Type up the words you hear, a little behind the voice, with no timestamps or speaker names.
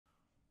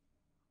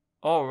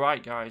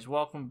Alright guys,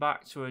 welcome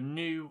back to a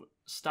new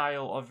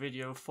style of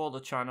video for the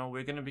channel.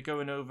 We're going to be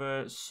going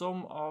over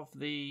some of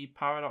the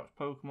Paradox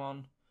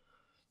Pokemon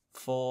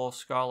for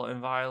Scarlet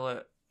and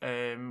Violet.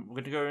 We're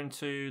going to go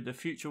into the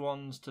future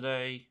ones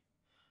today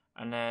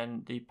and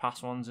then the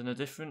past ones in a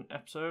different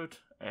episode.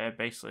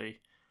 Basically,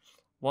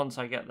 once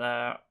I get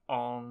there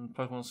on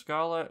Pokemon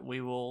Scarlet,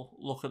 we will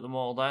look at them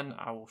all then.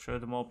 I will show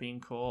them all being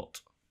caught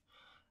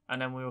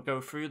and then we will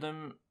go through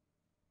them.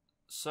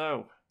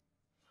 So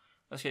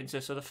let's get into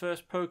this. So the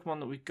first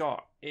Pokemon that we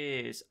got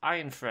is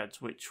Iron Threads,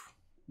 which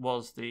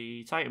was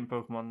the Titan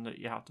Pokemon that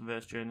you have to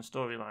verse during the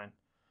storyline.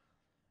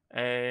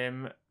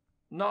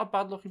 Not a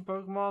bad looking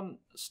Pokemon.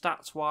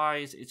 Stats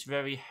wise, it's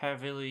very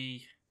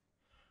heavily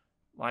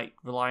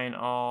reliant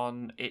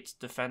on its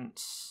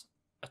defense,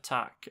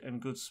 attack,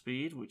 and good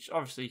speed, which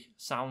obviously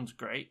sounds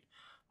great,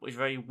 but it's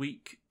very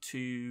weak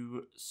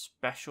to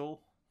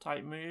special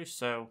type moves.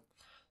 So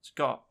it's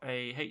got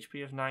a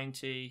HP of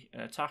 90,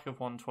 an attack of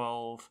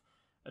 112,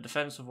 a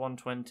defense of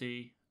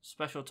 120,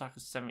 special attack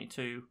of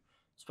 72,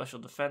 special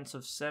defense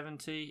of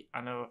 70,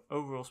 and an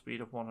overall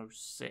speed of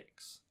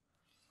 106.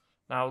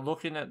 Now,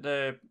 looking at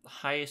the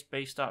highest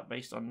base stat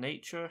based on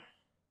nature,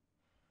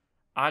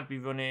 I'd be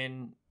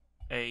running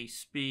a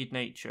speed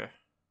nature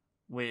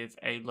with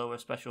a lower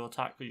special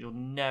attack, because you're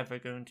never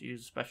going to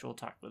use a special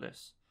attack with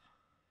this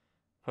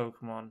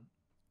Pokemon.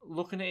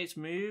 Looking at its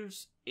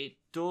moves, it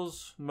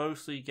does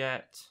mostly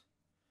get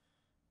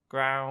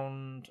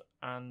ground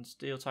and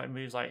steel type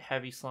moves like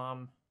Heavy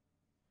Slam.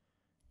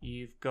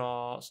 You've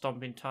got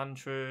Stomping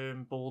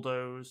Tantrum,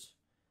 Bulldoze.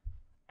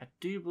 I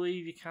do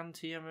believe you can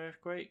TM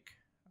Earthquake.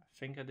 I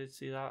think I did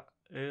see that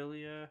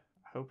earlier.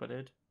 I hope I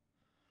did.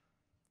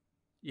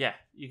 Yeah,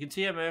 you can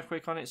TM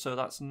Earthquake on it, so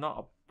that's not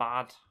a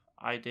bad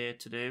idea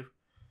to do.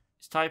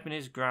 Its typing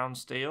is Ground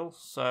Steel,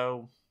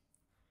 so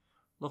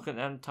looking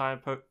at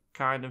them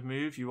kind of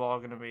move, you are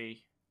going to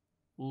be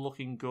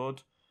looking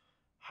good.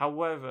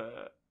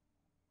 However,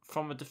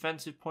 from a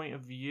defensive point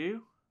of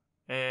view,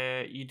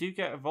 you do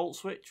get a Volt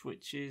Switch,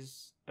 which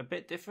is a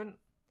bit different.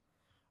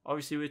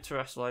 Obviously, with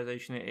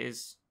Terrestrialization, it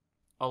is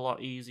a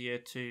lot easier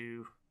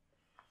to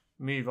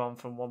move on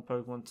from one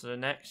Pokemon to the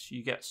next.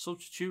 You get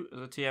Substitute as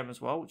a TM as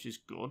well, which is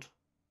good.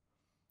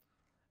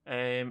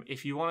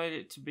 If you wanted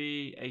it to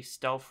be a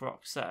Stealth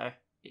Rock setter,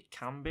 it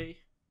can be.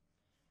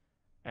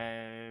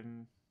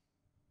 Doesn't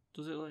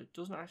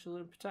it actually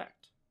learn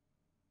Protect?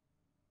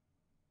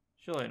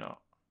 Surely not.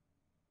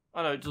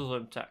 Oh no, it does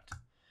learn Protect.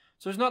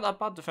 So it's not that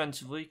bad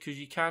defensively, because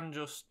you can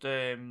just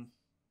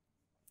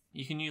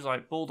you can use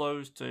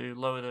Bulldoze to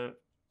lower the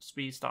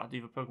speed stat of the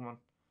other Pokemon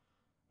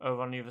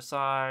over on the other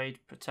side.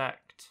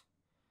 Protect.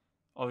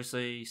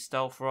 Obviously,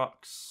 Stealth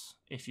Rocks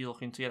if you're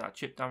looking to get that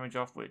chip damage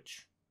off,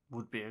 which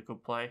would be a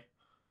good play.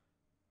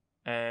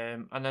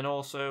 And then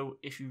also,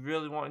 if you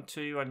really wanted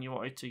to and you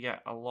wanted to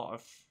get a lot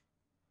of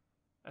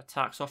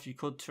attacks off, you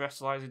could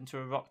Terrestrialize into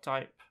a Rock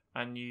type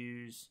and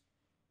use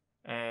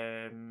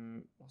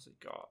what's it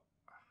got?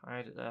 I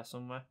had it there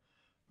somewhere.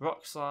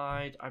 Rock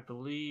Slide. I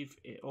believe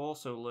it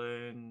also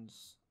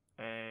learns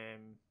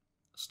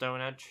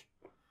Stone Edge,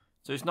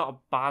 so it's not a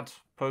bad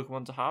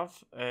Pokemon to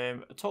have. A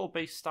total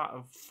base stat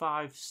of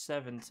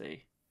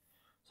 570,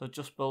 so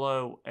just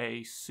below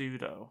a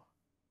Pseudo.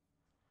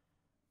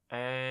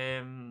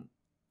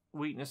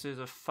 Weaknesses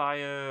of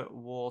Fire,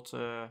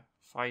 Water,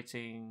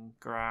 Fighting,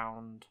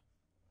 Ground.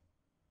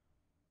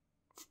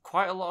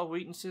 Quite a lot of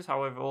weaknesses,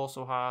 however,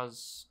 also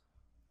has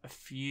a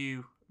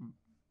few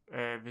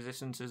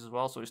resistances as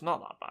well, so it's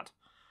not that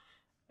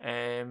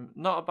bad.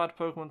 Not a bad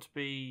Pokemon to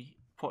be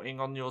putting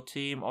on your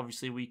team.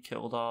 Obviously, we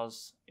killed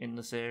ours in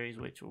the series,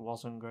 which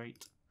wasn't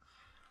great.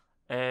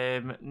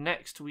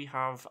 Next, we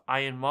have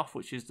Iron Moth,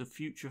 which is the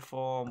future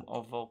form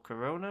of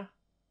Volcarona.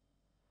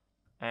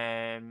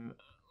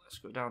 Let's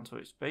go down to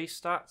its base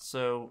stats.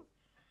 So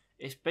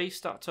its base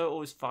stat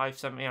total is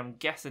 570. I'm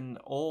guessing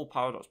all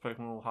Paradox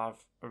Pokemon will have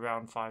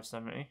around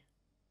 570.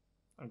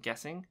 I'm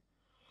guessing.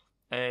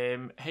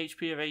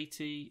 HP of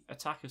 80,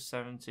 attack of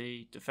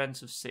 70,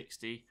 defense of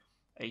 60,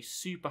 a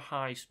super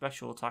high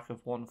special attack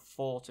of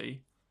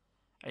 140,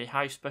 a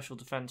high special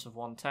defense of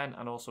 110,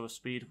 and also a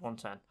speed of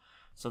 110.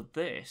 So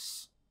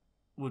this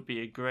would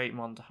be a great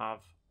one to have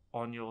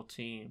on your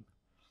team.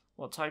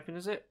 What typing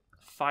is it?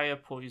 Fire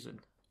Poison.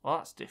 Well,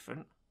 that's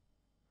different.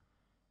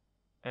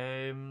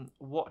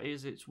 What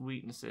is its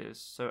weaknesses?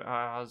 So it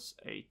has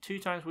a 2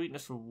 times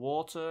weakness for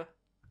water,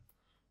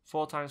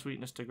 4 times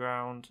weakness to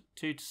ground,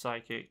 2 to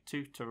psychic,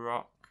 2 to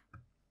rock.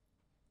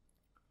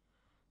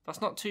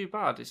 That's not too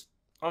bad. It's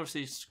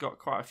got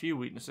quite a few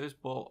weaknesses,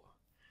 but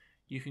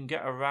you can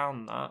get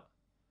around that.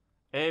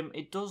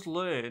 It does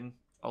learn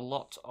a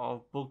lot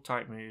of bug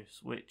type moves,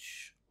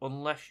 which,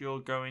 unless you're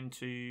going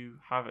to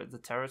have it the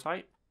Terra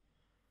type,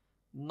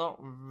 not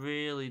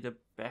really the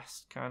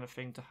best kind of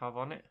thing to have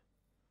on it.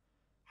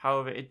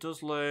 However, it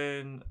does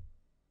learn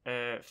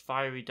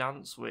Fiery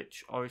Dance,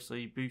 which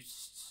obviously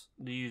boosts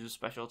the user's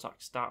special attack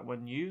stat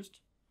when used.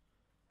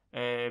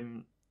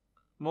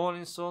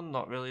 Morning Sun,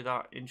 not really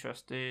that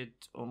interested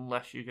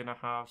unless you're going to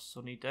have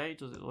Sunny Day.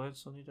 Does it learn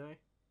Sunny Day?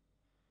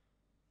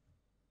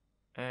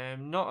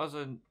 Not as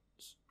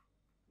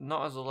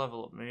a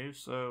level up move,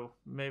 so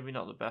maybe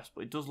not the best,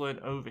 but it does learn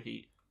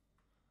Overheat.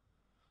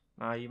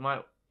 Now you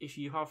might, if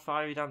you have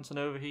Fiery Dance and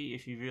Overheat,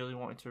 if you really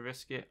wanted to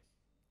risk it,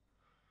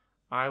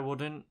 I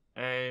wouldn't.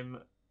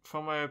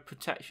 From a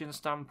protection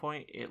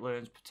standpoint, it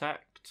learns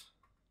Protect.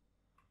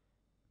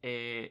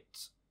 It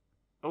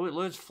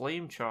learns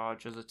Flame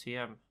Charge as a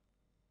TM.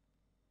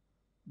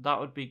 That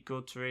would be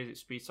good to raise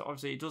its speed. So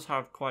obviously it does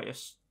have quite a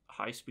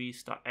high speed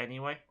stat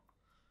anyway.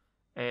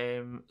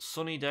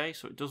 Sunny Day,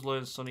 so it does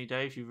learn Sunny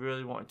Day if you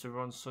really wanted to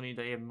run Sunny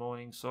Day and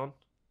Morning Sun.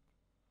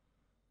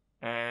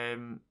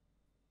 Learns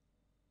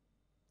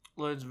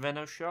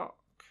Venoshock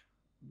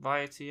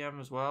via TM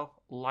as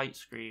well. Light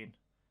Screen,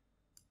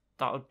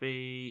 that would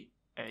be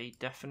a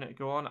definite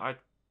go on. I'd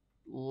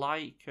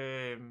like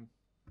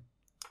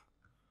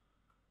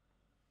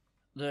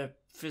the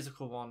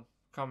physical one.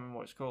 Can't remember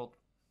what it's called.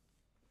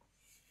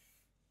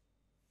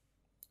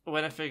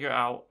 When I figure it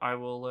out, I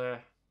will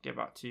get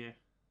back to you.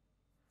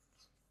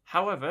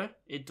 However,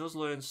 it does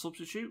learn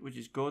Substitute, which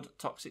is good.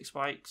 Toxic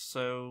Spikes,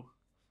 so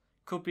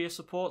could be a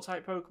support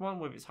type Pokemon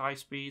with its high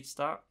speed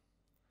stat.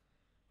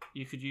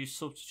 You could use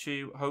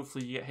Substitute.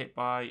 Hopefully, you get hit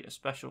by a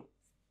special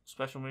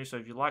move. So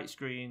if you Light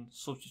Screen,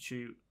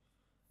 Substitute,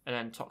 and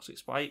then Toxic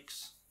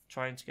Spikes,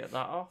 trying to get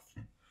that off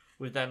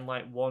with then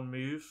like one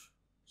move.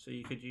 So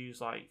you could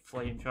use like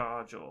Flame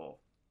Charge or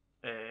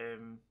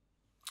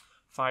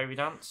Fiery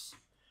Dance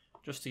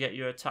just to get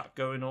your attack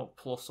going up,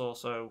 plus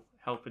also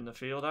helping the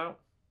field out.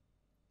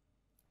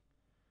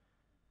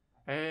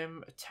 A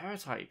Terra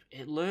type,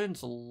 it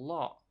learns a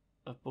lot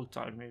of bug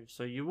type moves,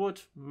 so you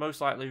would most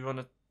likely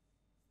run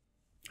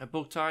a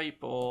bug type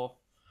or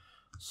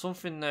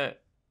something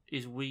that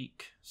is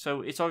weak.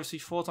 So it's obviously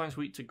 4 times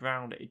weak to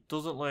ground. It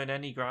doesn't learn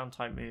any ground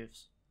type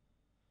moves,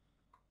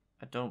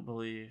 I don't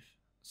believe.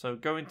 So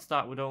going to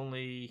that would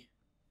only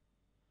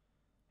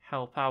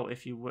help out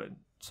if you would.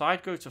 So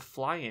I'd go to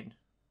Flying,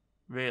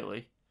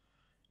 really.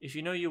 If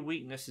you know your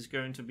weakness is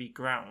going to be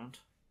ground,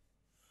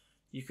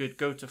 you could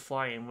go to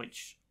Flying,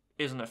 which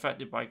isn't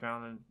affected by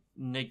ground, and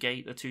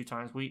negate the 2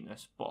 times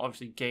weakness, but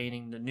obviously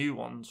gaining the new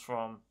ones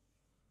from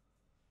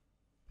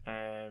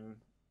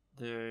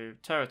the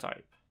Terra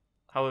type.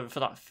 However, for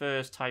that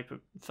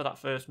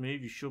first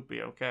move, you should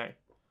be okay.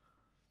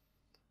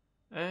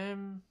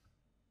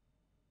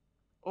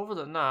 Other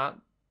than that,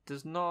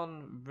 there's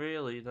none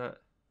really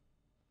that.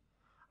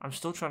 I'm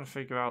still trying to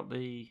figure out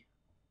the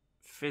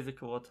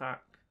physical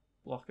attack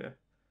blocker.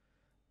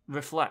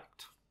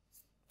 Reflect.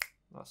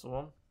 That's the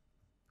one.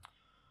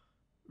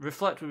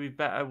 Reflect would be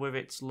better with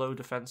its low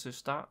defensive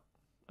stat.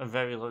 A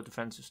very low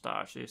defensive stat,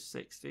 actually, is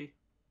 60.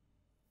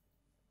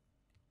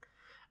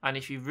 And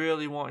if you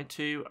really wanted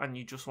to, and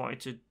you just wanted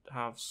to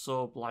have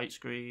Sub, Light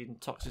Screen,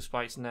 Toxic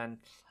Spikes, and then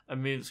a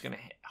move that's going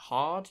to hit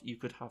hard, you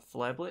could have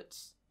Flare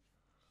Blitz.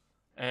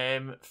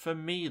 For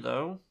me,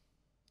 though,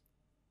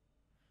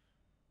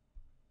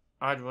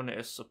 I'd run it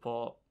as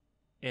support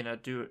in a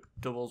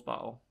doubles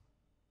battle.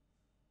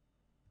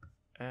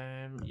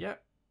 Yeah.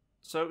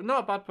 So,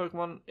 not a bad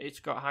Pokemon.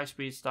 It's got high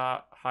speed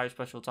stat, high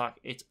special attack.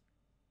 It's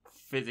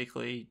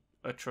physically,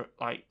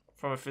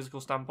 from a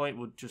physical standpoint,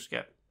 would just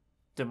get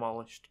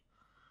demolished.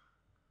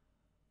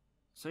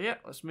 So yeah,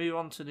 let's move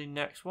on to the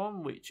next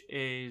one, which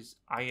is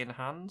Iron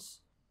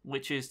Hands,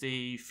 which is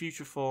the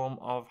future form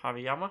of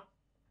Hariyama.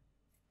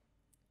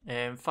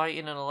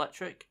 Fighting and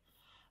Electric,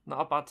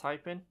 not a bad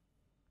typing.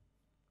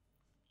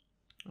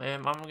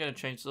 I'm going to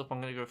change this up.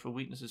 I'm going to go for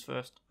weaknesses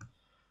first.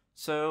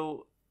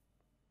 So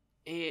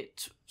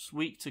it's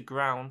weak to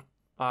ground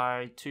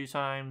by 2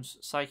 times,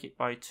 Psychic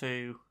by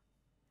 2,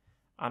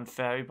 and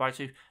Fairy by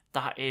 2.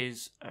 That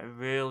is a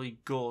really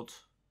good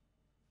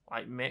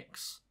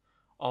mix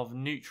of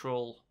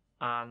neutral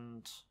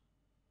and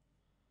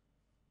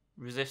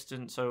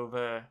resistance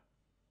over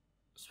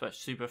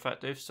super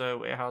effective.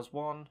 So it has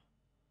 1,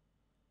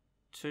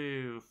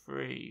 2,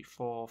 3,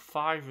 4,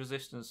 5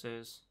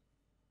 resistances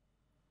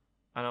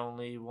and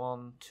only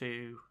 1,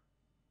 2,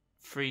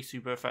 3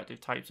 super effective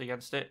types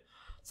against it.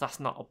 So that's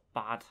not a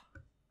bad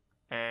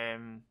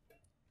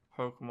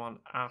Pokemon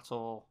at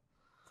all.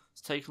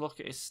 Let's take a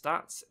look at its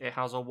stats. It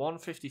has a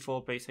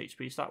 154 base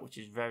HP stat, which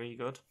is very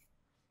good.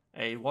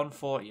 A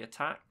 140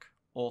 attack,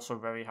 also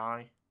very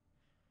high.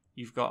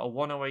 You've got a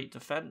 108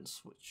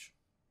 defense, which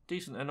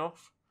decent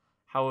enough.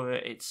 However,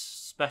 its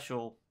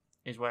special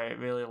is where it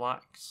really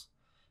lacks.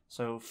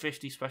 So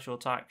 50 special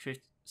attack,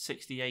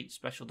 68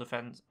 special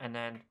defense, and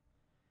then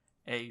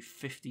a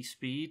 50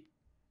 speed.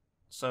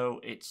 So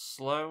it's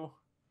slow,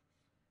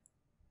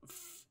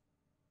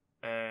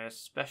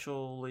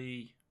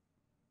 especially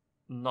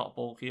not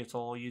bulky at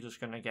all. You're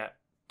just going to get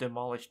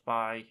demolished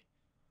by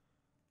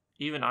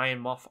even Iron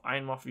Moth.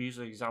 Iron Moth is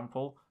an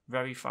example.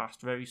 Very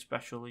fast, very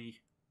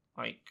specially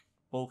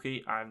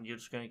bulky, and you're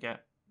just going to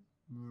get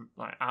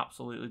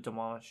absolutely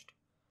demolished.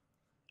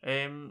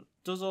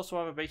 Does also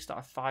have a base stat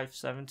of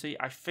 570.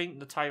 I think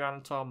the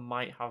Tyranitar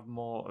might have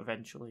more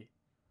eventually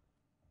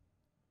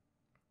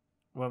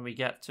when we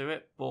get to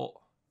it, but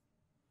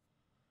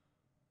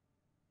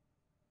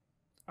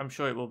I'm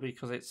sure it will be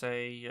because it's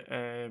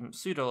a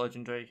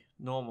pseudo-legendary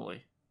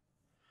normally.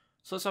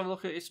 So let's have a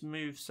look at its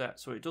move set.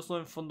 So it does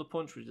learn Thunder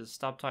Punch, which is a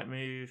stab type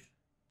move.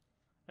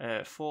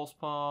 Force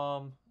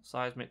Palm,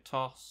 Seismic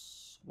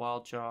Toss,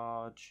 Wild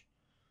Charge,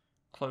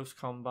 Close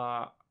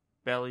Combat,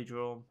 Belly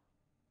Drum.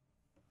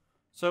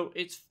 So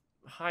its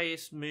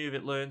highest move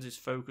it learns is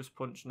Focus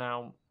Punch.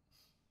 Now,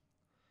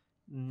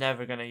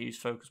 never going to use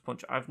Focus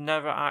Punch. I've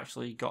never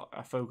actually got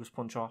a Focus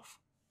Punch off.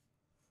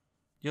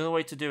 The only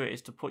way to do it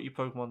is to put your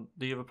Pokemon,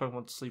 the other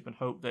Pokemon, to sleep and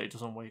hope that it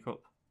doesn't wake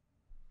up.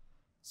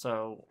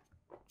 So,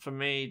 for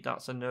me,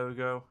 that's a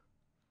no-go.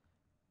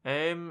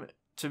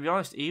 To be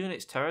honest, even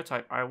its Terra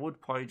type, I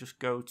would probably just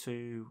go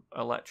to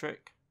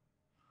Electric.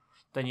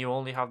 Then you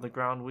only have the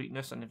ground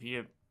weakness, and if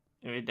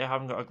they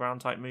haven't got a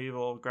ground type move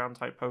or ground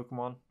type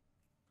Pokemon,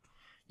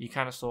 you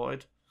kind of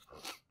sorted.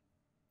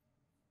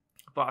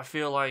 But I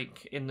feel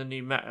like in the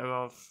new meta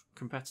of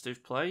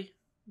competitive play,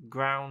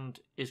 ground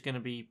is going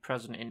to be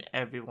present in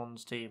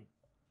everyone's team.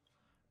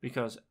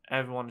 Because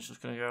everyone is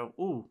just going to go,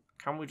 ooh,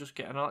 can we just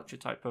get an electric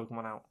type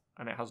Pokemon out?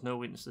 And it has no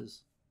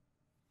weaknesses.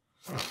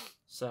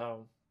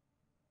 So,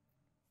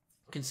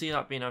 I can see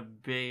that being a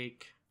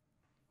big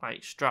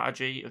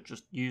strategy of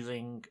just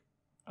using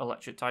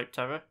electric type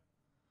Terra.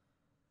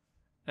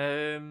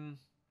 It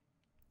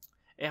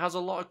has a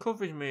lot of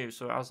coverage moves,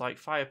 so it has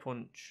Fire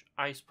Punch,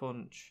 Ice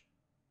Punch,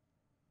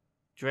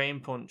 Drain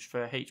Punch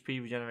for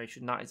HP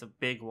regeneration. That is a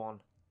big one.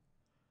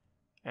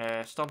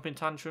 Stomping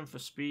Tantrum for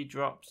speed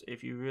drops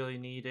if you really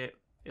need it.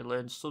 It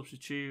learns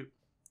Substitute,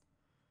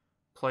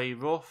 Play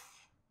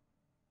Rough,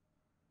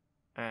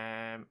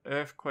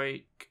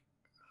 Earthquake.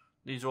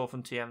 These are all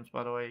from TMs,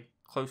 by the way.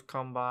 Close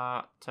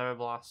Combat, Terra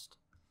Blast.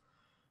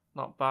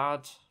 Not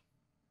bad.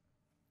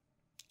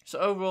 So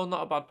overall,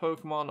 not a bad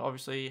Pokemon.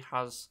 Obviously,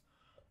 has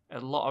a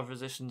lot of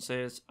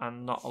resistances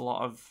and not a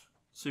lot of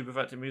super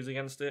effective moves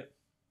against it.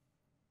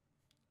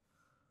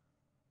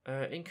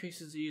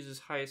 Increases the user's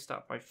highest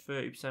stat by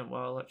 30%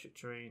 while electric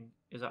terrain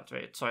is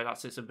activated. Sorry,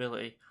 that's its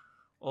ability.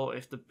 Or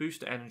if the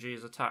booster energy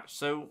is attached.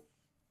 So,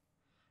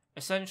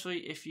 essentially,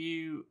 if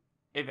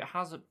it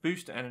has a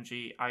booster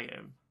energy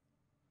item,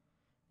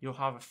 you'll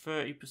have a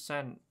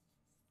 30%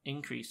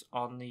 increase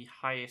on the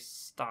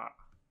highest stat.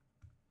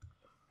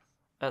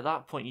 At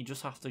that point, you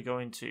just have to go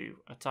into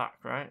attack,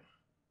 right?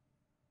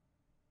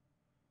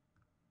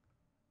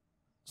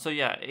 So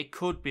yeah, it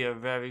could be a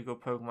very good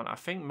Pokemon. I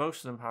think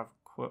most of them have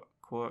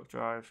Quirk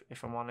Drive,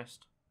 if I'm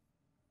honest.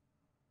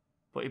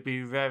 But it'd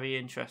be very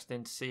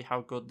interesting to see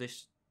how good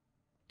this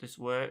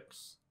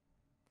works.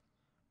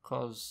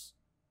 Because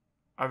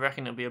I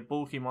reckon it'll be a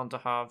bulky mon to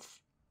have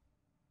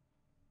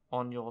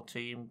on your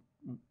team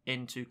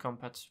into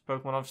competitive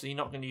Pokemon. Obviously, you're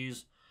not going to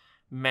use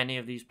many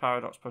of these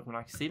Paradox Pokemon.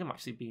 I can see them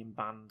actually being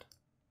banned.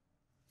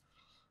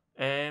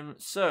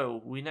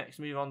 So, we next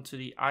move on to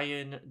the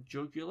Iron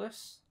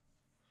Jugulus,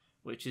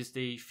 which is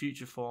the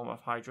future form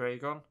of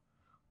Hydreigon.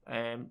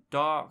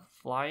 Dark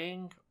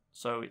Flying,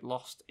 so it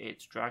lost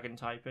its Dragon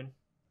typing.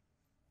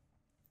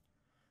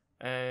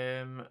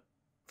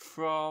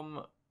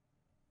 From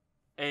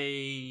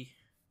a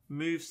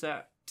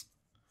moveset,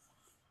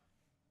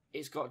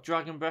 it's got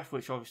Dragon Breath,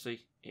 which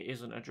obviously it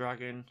isn't a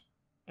dragon.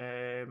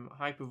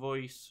 Hyper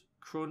Voice,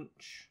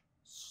 Crunch,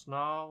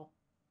 Snarl.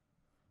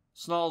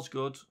 Snarl's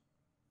good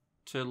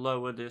to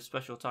lower the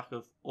special attack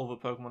of other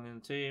Pokemon in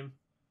the team.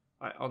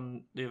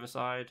 On the other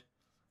side,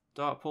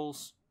 Dark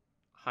Pulse,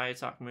 high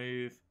attack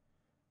move,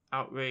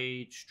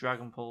 Outrage,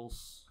 Dragon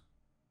Pulse.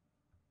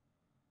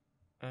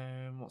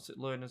 What's it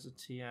learn as a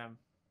TM?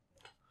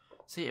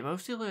 See, it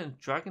mostly learns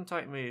Dragon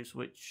type moves,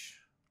 which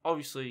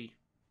obviously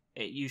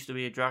it used to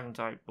be a Dragon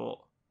type, but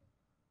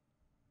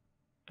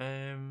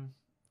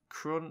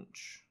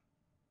Crunch.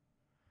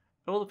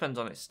 It all depends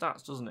on its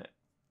stats, doesn't it?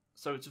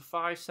 So it's a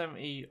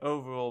 570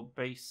 overall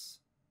base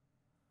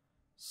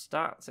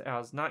stats. It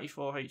has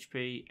 94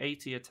 HP,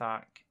 80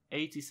 attack,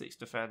 86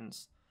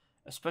 defense,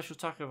 a special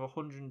attack of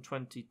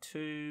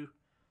 122,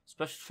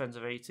 special defense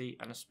of 80,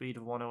 and a speed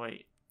of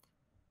 108.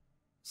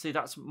 See,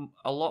 that's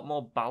a lot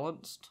more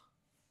balanced,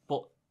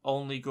 but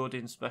only good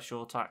in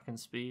special attack and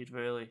speed,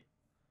 really.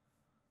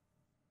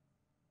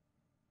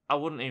 I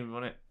wouldn't even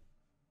run it.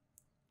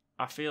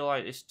 I feel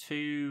like it's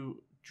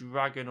too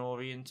dragon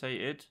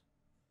orientated.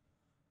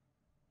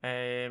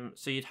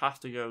 So you'd have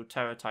to go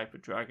Terra type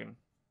of dragon.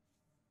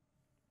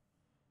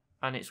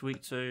 And it's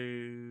weak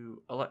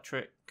to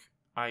electric,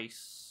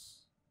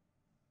 ice,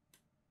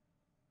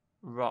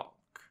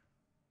 rock,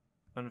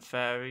 and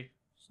fairy.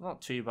 It's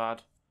not too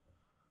bad.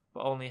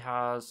 But only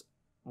has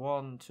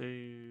one,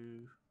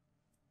 two...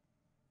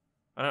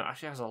 I know it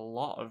actually has a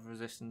lot of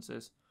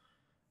resistances.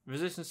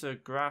 Resistance to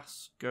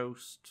grass,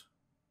 ghost,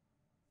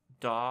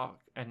 dark,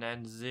 and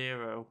then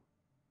 0%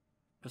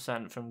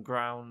 from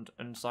ground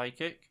and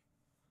psychic.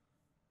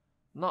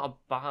 Not a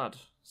bad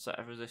set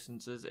of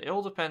resistances. It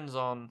all depends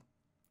on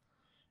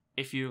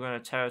if you're going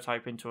to Terra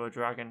type into a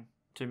dragon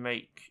to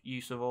make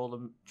use of all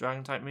the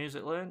dragon type moves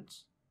it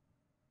learns,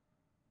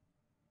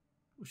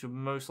 which would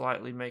most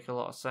likely make a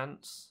lot of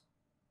sense.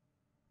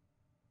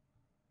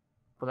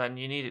 But then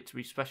you need it to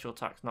be special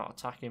attacks, not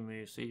attacking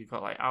moves. So you've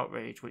got like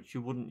Outrage, which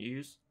you wouldn't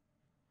use.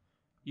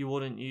 You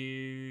wouldn't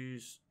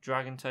use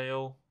Dragon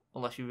Tail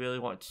unless you really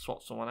wanted to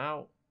swap someone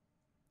out.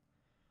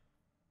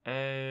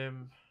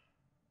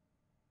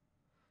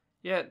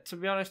 Yeah, to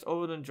be honest,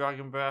 other than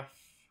Dragon Breath,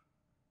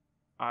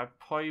 I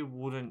probably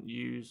wouldn't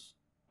use...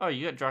 Oh,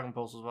 you get Dragon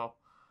Pulse as well.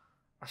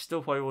 I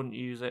still probably wouldn't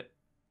use it.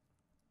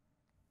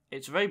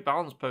 It's a very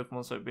balanced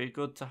Pokemon, so it'd be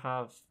good to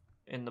have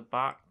in the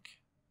back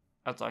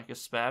as like a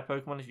spare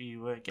Pokemon if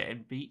you were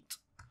getting beat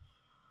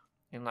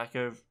in like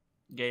a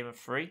game of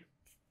 3.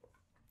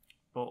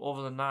 But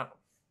other than that,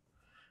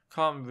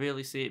 can't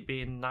really see it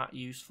being that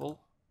useful.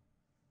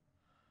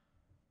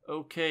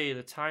 Okay,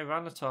 the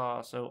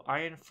Tyranitar. So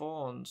Iron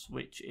Thorns,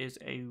 which is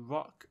a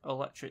rock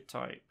electric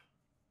type.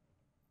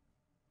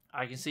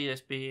 I can see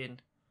this being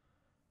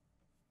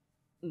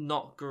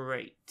not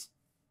great.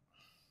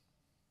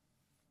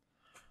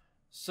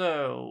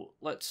 So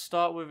let's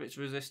start with its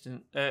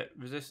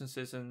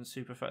resistances and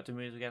super effective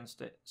moves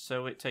against it.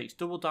 So it takes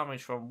double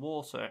damage from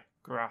water,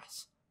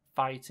 grass,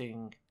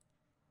 fighting,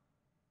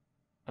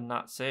 and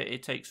that's it.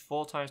 It takes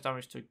 4 times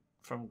damage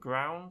from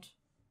ground,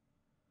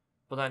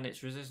 but then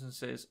its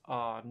resistances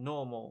are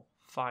normal,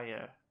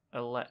 fire,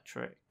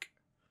 electric,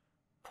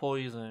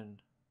 poison,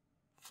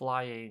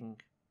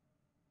 flying,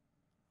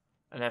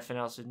 and everything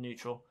else is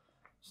neutral.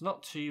 It's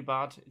not too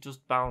bad. It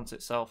just balances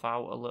itself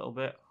out a little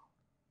bit.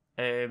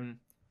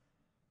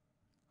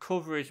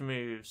 Coverage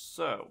moves.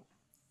 So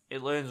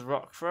it learns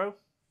Rock Throw.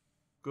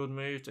 Good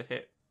move to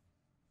hit.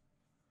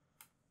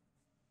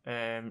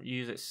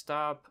 Use its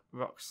Stab,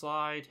 Rock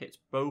Slide, hits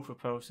both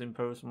opposing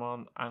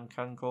Pokemon and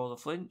can cause a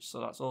flinch, so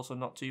that's also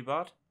not too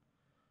bad.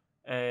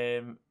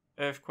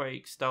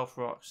 Earthquake, Stealth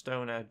Rock,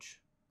 Stone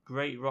Edge.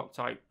 Great rock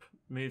type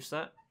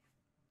moveset.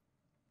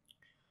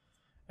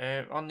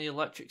 On the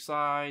electric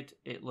side,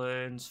 it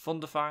learns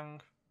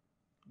Thunderfang.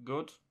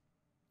 Good.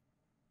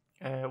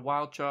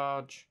 Wild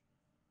Charge.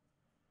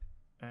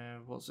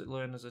 What's it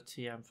learn as a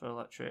TM for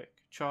electric?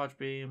 Charge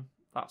Beam.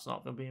 That's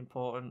not going to be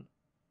important.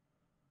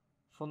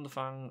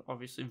 Thunderfang,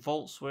 obviously.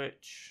 Volt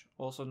Switch.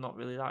 Also not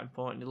really that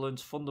important. It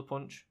learns Thunder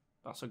Punch.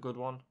 That's a good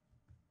one.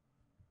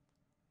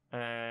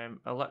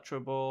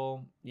 Electro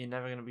Ball. You're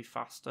never going to be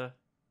faster.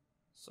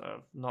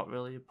 So not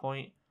really a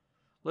point.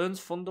 Learns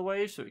Thunder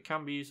Wave, so it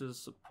can be used as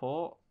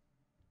support.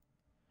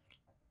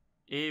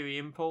 Eerie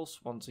Impulse,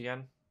 once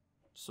again.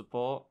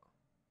 Support.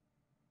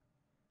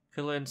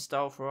 Can learn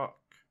Stealth Rock,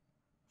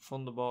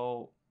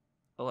 Thunderbolt,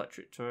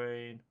 Electric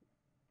Terrain.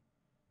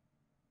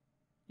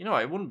 You know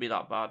what, it wouldn't be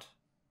that bad.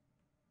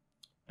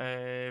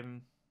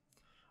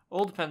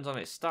 All depends on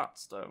its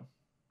stats though,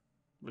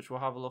 which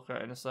we'll have a look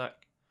at in a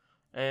sec.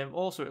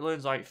 Also, it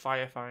learns like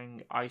Fire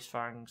Fang, Ice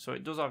Fang, so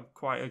it does have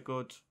quite a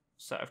good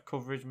set of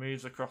coverage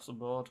moves across the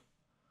board.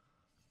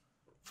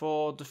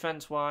 For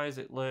defense wise,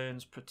 it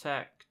learns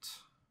Protect.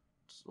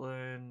 Let's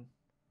learn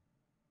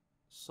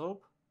Sub.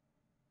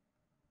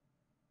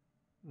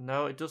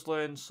 No, it does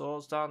learn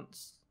Swords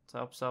Dance to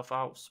help itself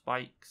out.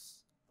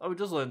 Spikes. Oh, it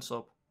does learn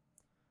Sub.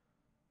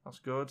 That's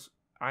good.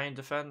 Iron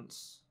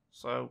Defense.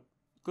 So,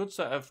 good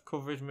set of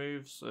coverage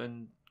moves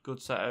and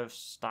good set of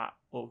stat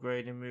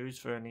upgrading moves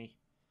for any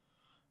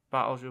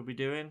battles you'll be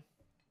doing.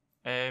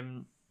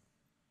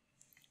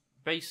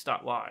 Base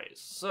stat wise.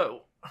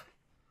 So,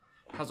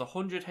 has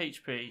 100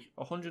 HP,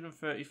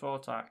 134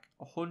 attack,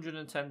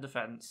 110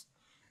 defense,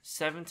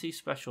 70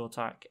 special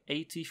attack,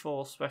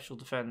 84 special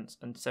defense,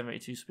 and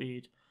 72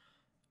 speed.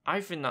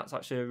 I think that's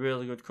actually a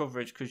really good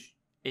coverage because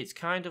it's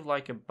kind of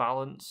like a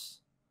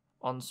balance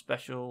on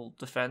special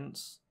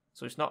defense.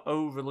 So it's not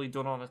overly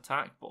done on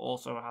attack, but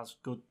also has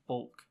good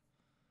bulk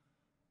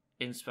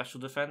in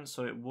special defense.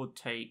 So it would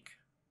take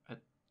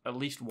at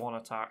least 1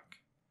 attack.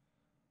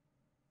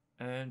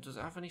 Does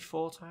it have any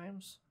 4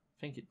 times? I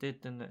think it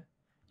did, didn't it?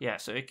 Yeah,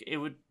 so it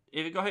would,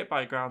 if it got hit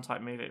by a ground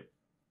type move, it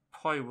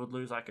probably would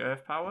lose like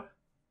Earth Power.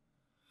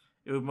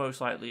 It would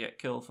most likely get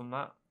killed from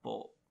that,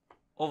 but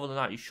other than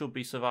that, you should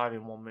be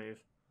surviving 1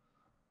 move.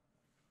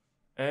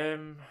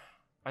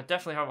 I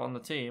definitely have it on the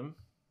team.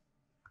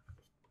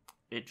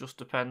 It just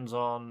depends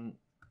on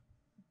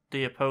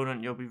the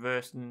opponent you'll be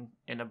versing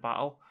in a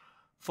battle.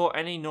 For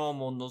any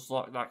normal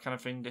Nuzlocke, that kind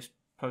of thing, this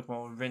Pokemon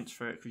will rinse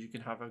through it because you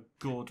can have a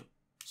good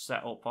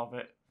setup of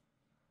it.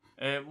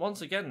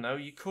 Once again, though,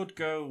 you could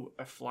go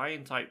a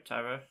flying type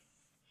Terra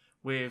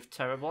with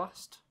Terra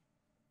Blast.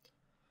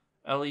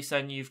 At least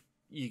then you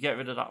get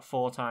rid of that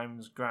 4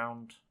 times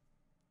ground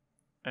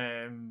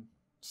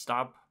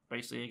stab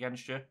basically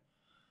against you,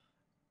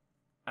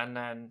 and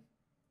then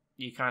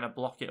you kind of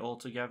block it all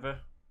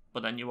together.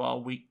 But then you are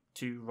weak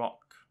to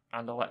rock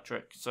and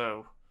electric,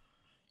 so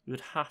you would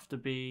have to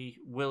be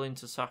willing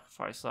to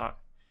sacrifice that.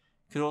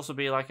 It could also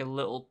be like a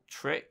little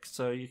trick,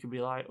 so you could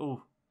be like,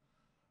 "Oh,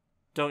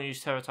 don't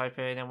use Terra type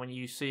here," and then when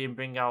you see him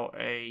bring out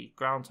a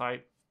ground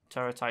type,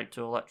 Terra type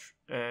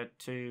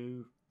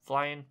to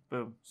flying,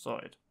 boom,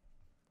 sorted.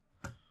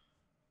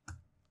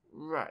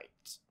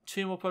 Right,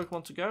 2 more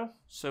Pokemon to go.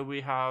 So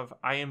we have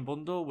Iron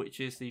Bundle,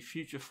 which is the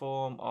future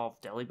form of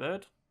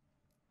Delibird.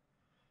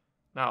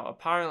 Now,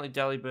 apparently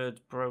Delibird's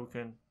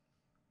broken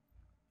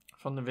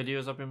from the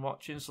videos I've been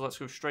watching, so let's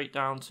go straight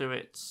down to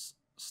its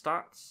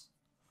stats.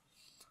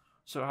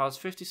 So it has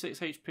 56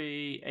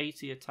 HP,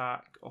 80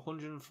 attack,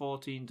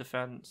 114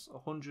 defense,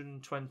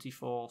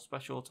 124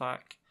 special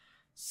attack,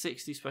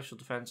 60 special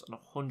defense, and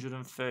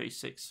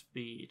 136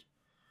 speed.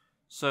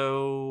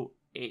 So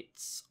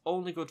it's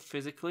only good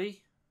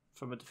physically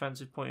from a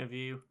defensive point of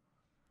view.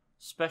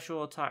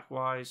 Special attack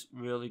wise,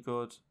 really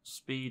good.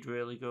 Speed,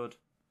 really good.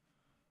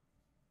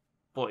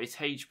 But its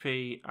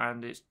HP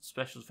and its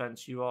special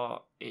defense,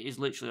 it is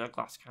literally a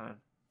glass cannon.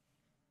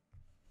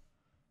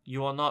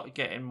 You are not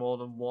getting more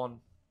than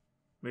one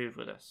move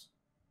with this.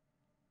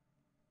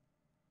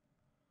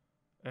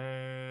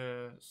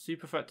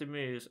 Super effective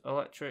moves: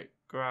 electric,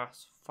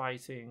 grass,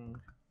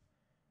 fighting,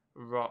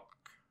 rock.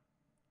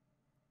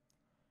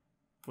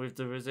 With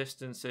the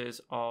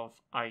resistances of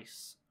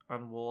ice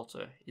and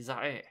water. Is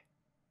that it?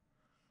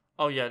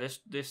 Oh yeah,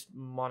 this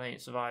mon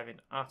ain't surviving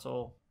at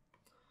all.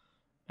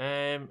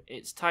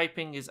 Its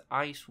typing is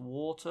ice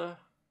water.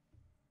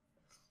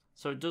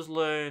 So it does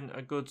learn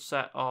a good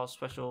set of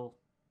special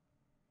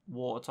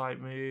water type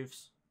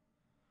moves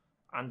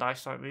and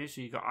ice type moves.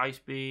 So you got Ice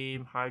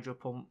Beam, Hydro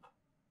Pump,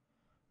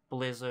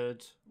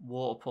 Blizzard,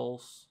 Water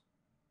Pulse,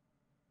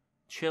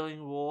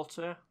 Chilling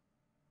Water.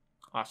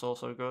 That's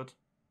also good.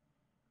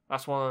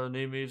 That's one of the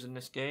new moves in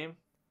this game.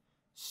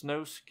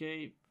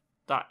 Snowscape,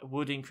 that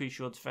would increase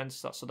your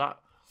defense stats. So that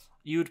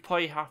you would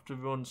probably have to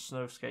run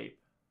Snowscape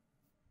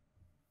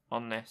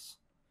on this,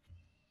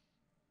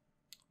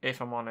 if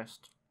I'm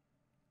honest.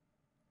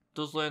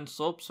 Does learn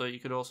sub, so you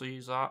could also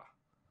use that.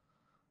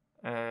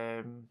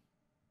 I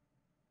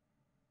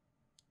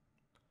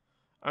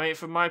mean,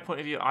 from my point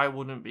of view, I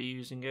wouldn't be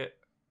using it,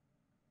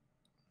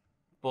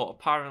 but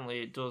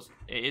apparently it does.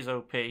 It is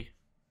OP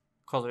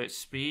because of its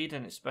speed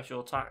and its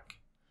special attack.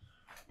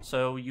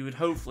 So you would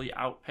hopefully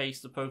outpace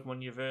the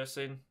Pokemon you're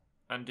versing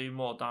and do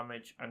more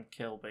damage and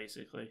kill,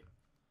 basically.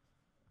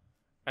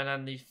 And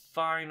then the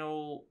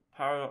final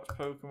Paradox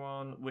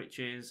Pokemon, which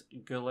is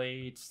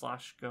Gallade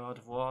 /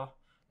 Gardevoir.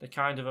 They're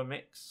kind of a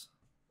mix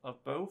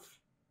of both.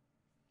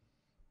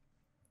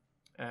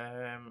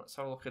 Let's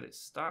have a look at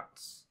its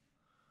stats.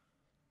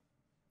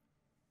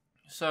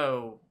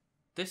 So,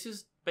 this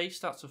is base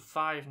stats of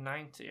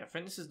 590. I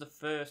think this is the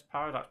first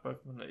Paradox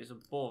Pokemon that is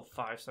above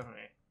 570.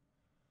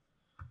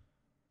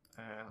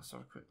 Let's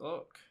have a quick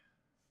look.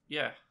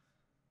 Yeah.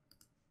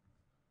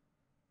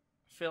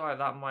 I feel like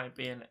that might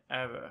be an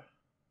error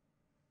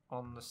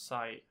on the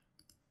site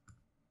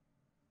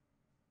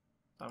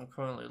that I'm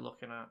currently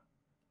looking at.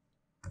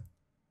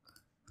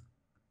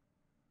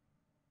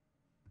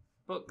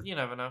 But you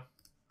never know.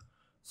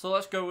 So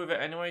let's go with it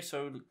anyway.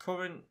 So the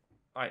current,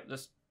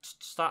 the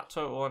stat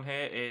total on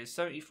here is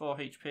 74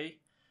 HP,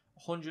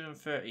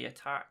 130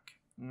 attack,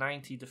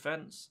 90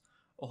 defense,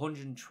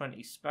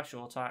 120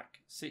 special attack,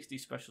 60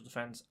 special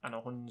defense, and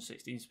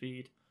 116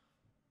 speed.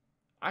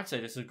 I'd say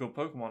this is a good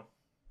Pokemon.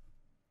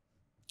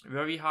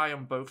 Very high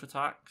on both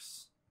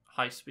attacks,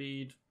 high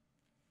speed,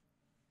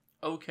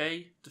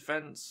 okay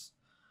defense,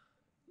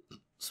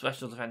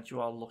 special defense you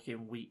are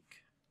looking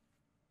weak.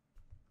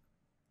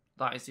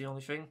 That is the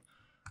only thing.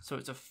 So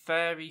it's a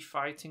fairy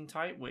fighting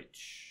type,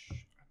 which I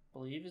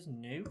believe is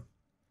new.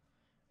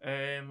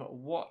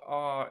 What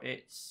are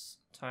its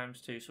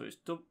 ×2? So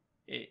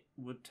it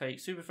would take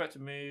super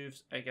effective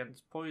moves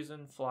against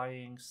poison,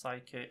 flying,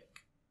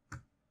 psychic,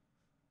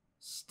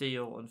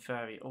 steel, and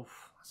fairy. Oh,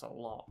 that's a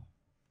lot.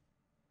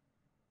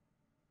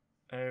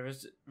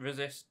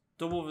 Resist,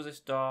 double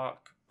resist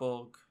dark,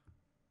 bug,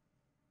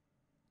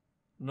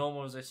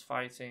 normal resist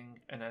fighting,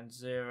 and then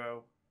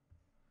 0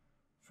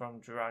 from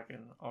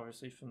dragon,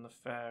 obviously from the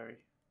fairy.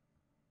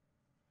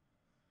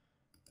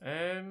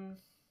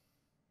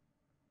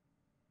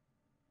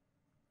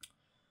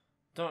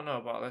 Don't know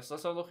about this.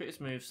 Let's have a look at its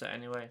moveset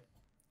anyway.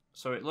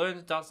 So it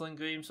learns Dazzling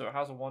Gleam, so it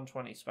has a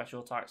 120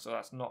 special attack, so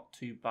that's not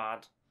too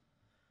bad.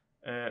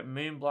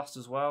 Moonblast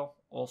as well,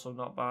 also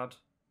not bad.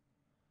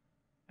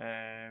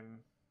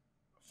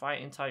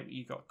 Fighting type,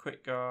 you got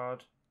Quick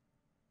Guard.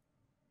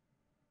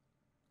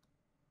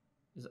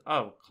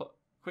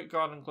 Quick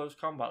Guard and Close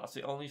Combat. That's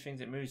the only things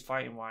it moves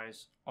fighting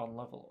wise on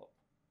level up.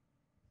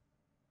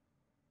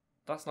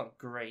 That's not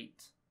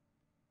great.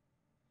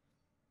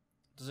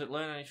 Does it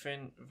learn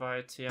anything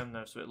via TM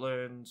though? So it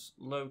learns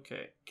Low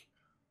Kick,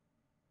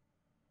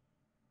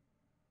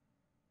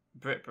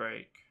 Brick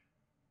Break,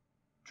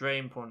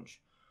 Drain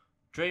Punch.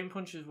 Drain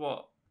Punch is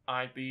what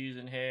I'd be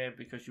using here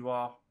because you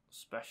are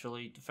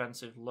specially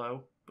defensive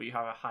low, but you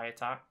have a high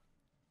attack.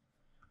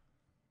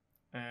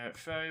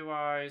 Fairy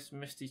wise,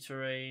 Misty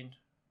Terrain.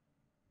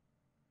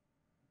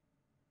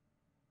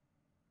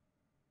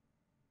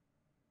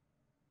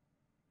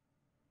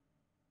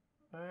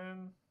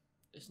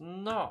 It's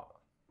not.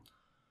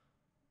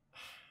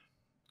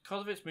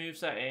 Because of its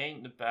moveset, it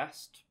ain't the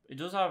best. It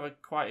does have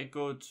quite a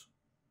good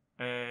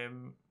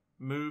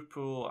move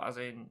pool, as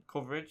in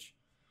coverage.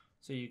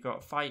 So you've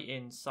got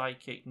Fighting,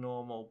 Psychic,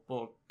 Normal,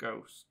 Bug,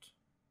 Ghost,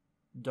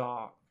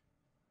 Dark,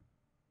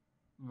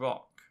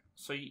 Rock,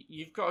 So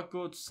you've got a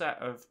good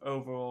set of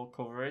overall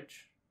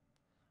coverage.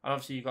 And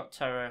obviously you've got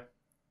Terra.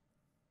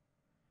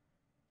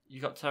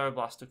 You've got Terra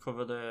Blast to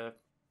cover the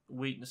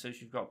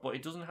weaknesses you've got. But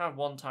it doesn't have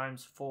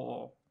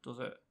 1x4, does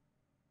it?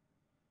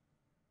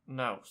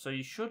 No. So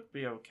you should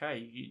be okay.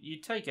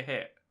 You'd take a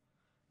hit.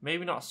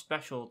 Maybe not a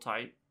special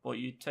type, but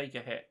you'd take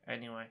a hit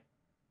anyway.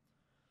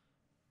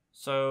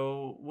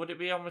 So, would it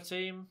be on my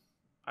team?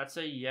 I'd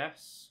say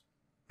yes.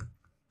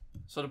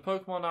 So the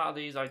Pokemon out of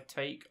these I'd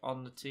take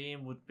on the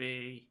team would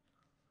be...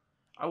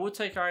 I would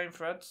take Iron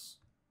Threads.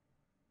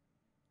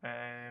 But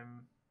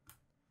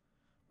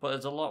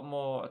there's a lot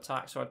more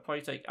attack, so I'd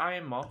probably take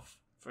Iron Moth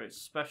for its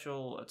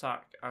special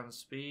attack and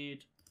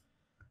speed.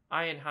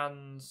 Iron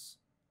Hands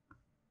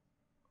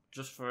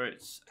just for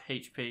its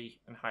HP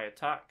and high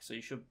attack, so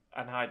you should,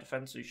 and high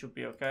defense, so you should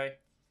be okay.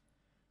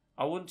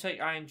 I wouldn't take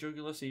Iron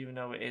Jugulis, even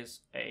though it is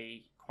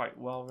a quite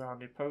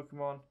well-rounded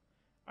Pokemon.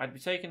 I'd be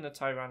taking the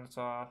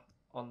Tyranitar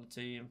on the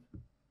team.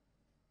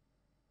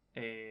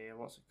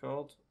 What's it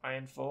called?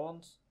 Iron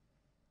Thorns.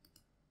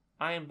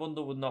 Iron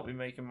Bundle would not be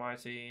making my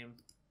team.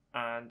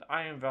 And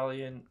Iron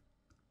Valiant,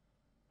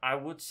 I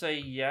would say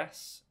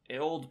yes. It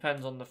all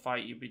depends on the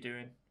fight you'd be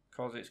doing,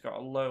 because it's got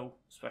a low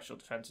special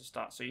defensive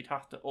stat, so you'd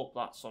have to up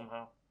that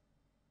somehow.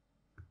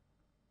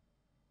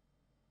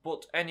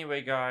 But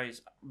anyway,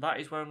 guys, that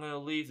is where I'm going to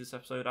leave this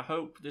episode. I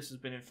hope this has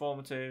been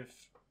informative.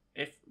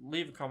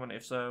 Leave a comment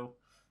if so,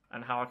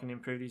 and how I can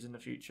improve these in the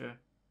future.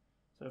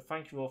 So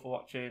thank you all for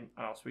watching,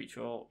 and I'll speak to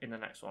you all in the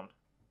next one.